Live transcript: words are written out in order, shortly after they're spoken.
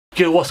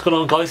Yo, what's going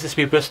on guys, it's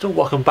me Bristol,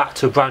 welcome back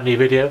to a brand new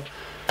video.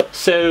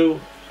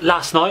 So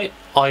last night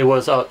I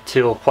was up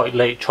till quite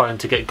late trying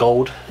to get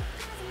gold,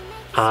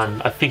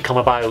 and I think I'm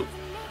about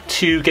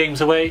 2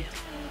 games away,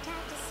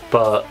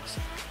 but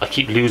I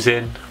keep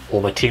losing,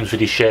 or my team's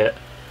really shit,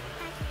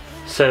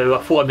 so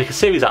I thought I'd make a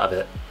series out of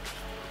it.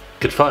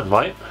 Good fun,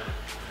 right?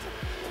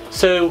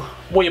 So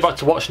what you're about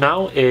to watch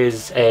now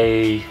is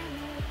me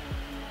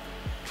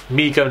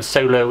going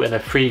solo in a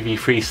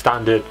 3v3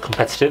 standard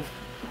competitive,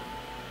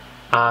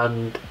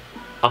 and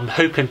I'm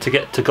hoping to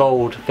get to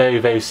gold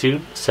very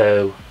soon,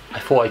 so I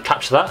thought I'd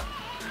capture that.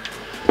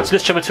 So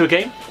let's jump into a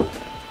game.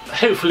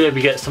 Hopefully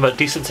we get something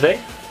decent today.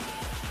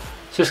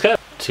 So let's go.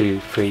 2,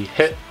 3,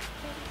 hit.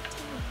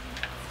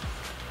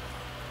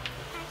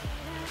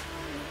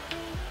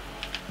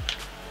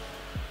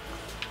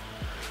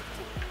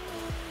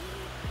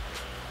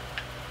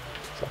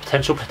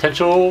 Potential.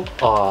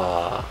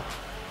 But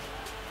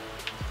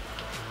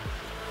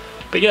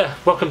yeah,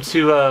 welcome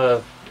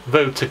to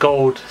Road to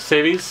Gold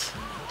series.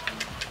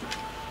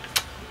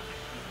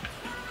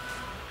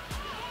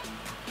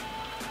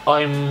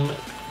 I'm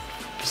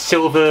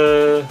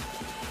Silver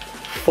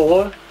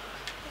 3,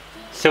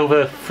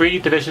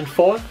 Division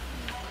 4.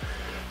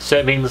 So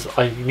it means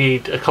I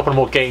need a couple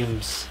more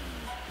games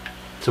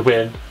to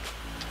win.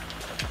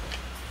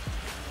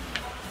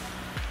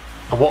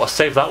 And what a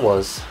save that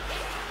was.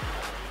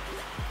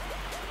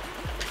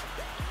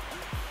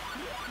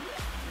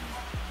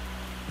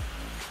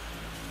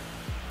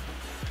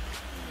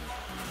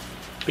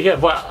 But yeah,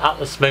 well, at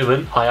this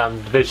moment I am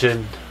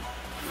Division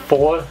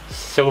 4,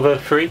 Silver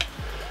 3,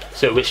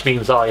 so which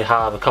means I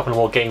have a couple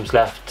more games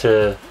left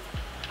to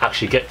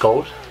actually get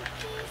gold.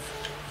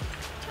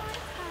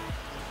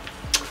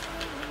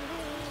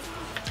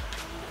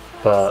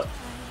 But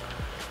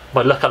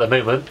my luck at the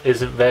moment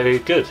isn't very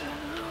good.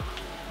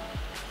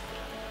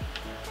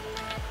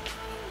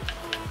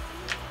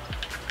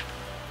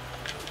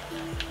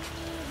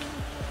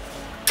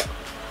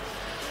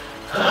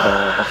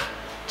 Uh,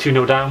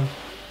 2-0 down.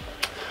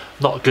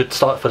 Not a good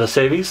start for the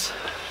series.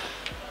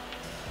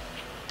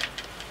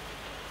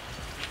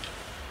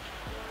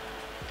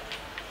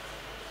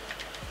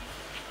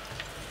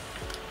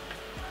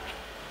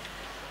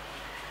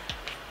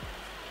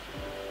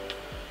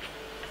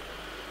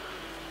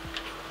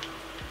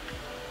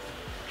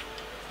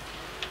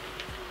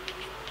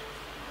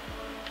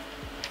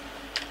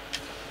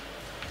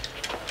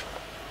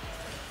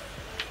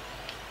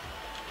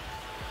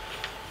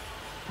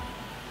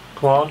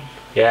 Come on,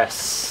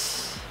 yes.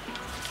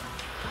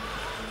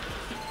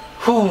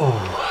 Whew.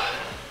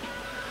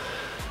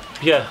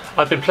 Yeah,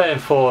 I've been playing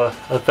for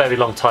a very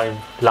long time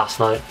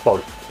last night.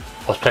 Well,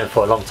 I was playing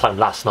for a long time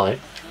last night,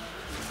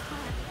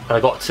 and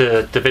I got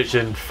to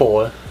Division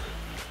 4. I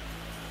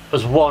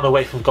was 1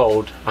 away from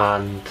gold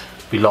and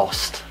we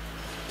lost,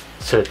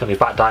 so they put me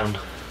back down.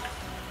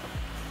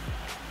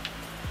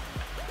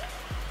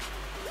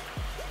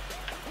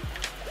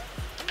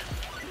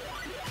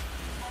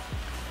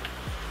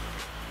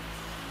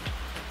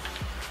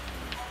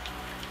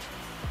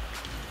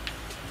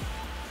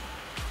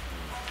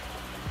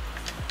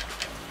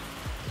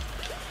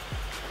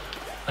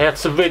 I had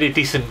some really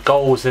decent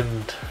goals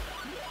and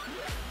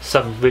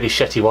some really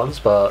shitty ones,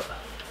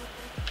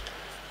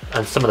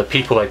 and some of the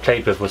people I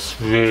played with was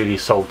really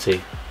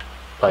salty.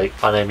 Like,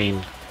 and I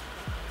mean,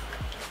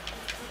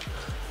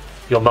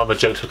 your mama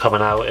jokes were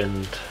coming out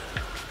and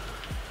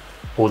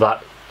all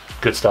that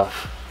good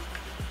stuff,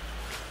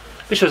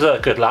 which was a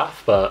good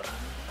laugh, but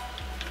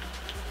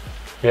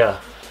yeah.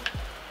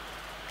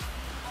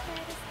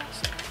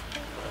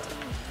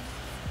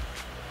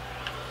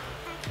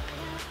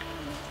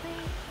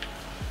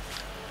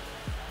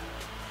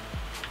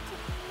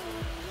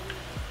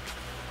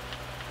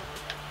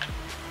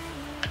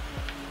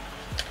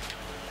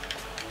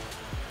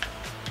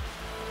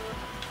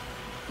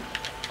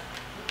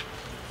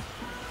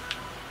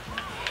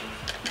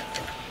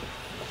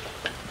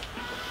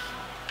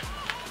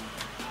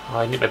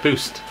 I need my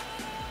boost.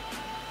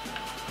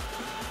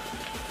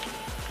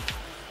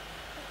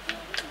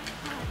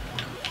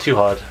 Too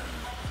hard.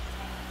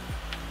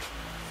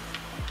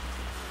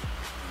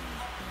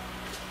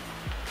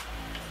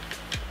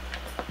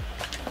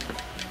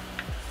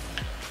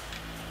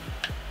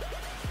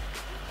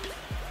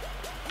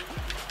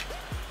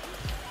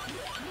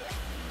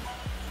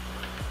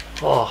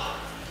 Oh.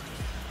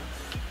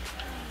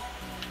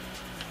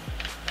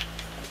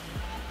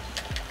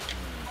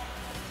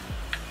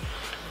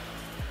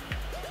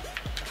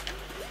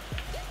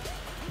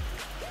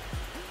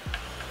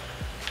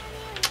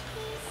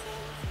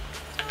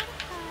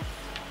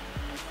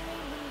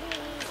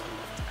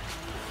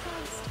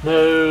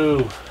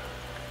 No.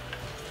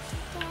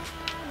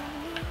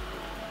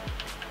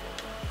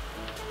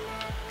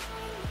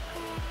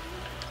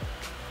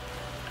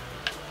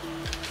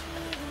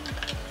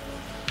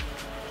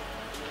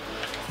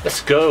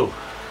 Let's go.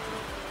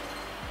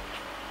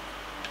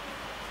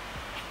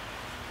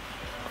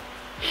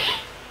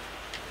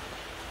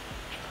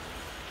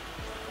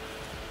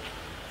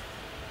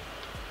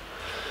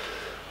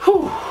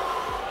 Whew.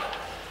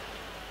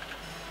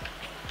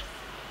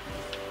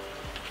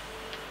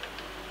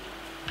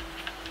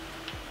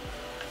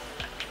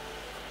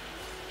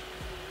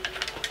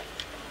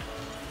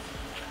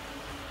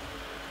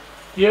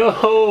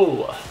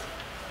 Yo-ho!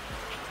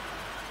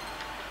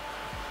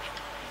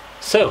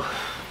 So,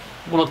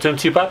 we're not doing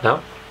too bad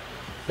now.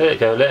 Let it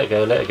go, let it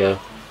go, let it go.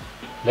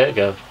 Let it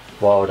go.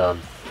 Well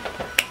done.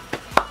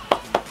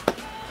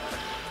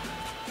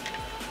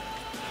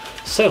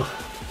 So,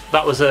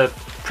 that was a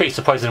pretty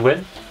surprising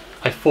win.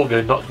 I thought we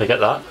were not going to get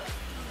that.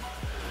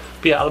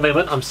 But yeah, at the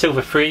moment I'm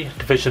Silver 3,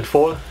 Division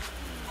 4.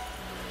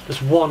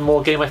 There's one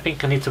more game I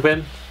think I need to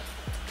win.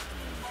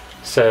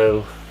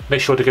 So,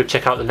 make sure to go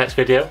check out the next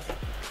video.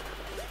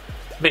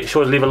 Make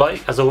sure to leave a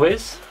like as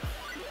always.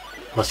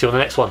 I'll see you on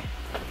the next one.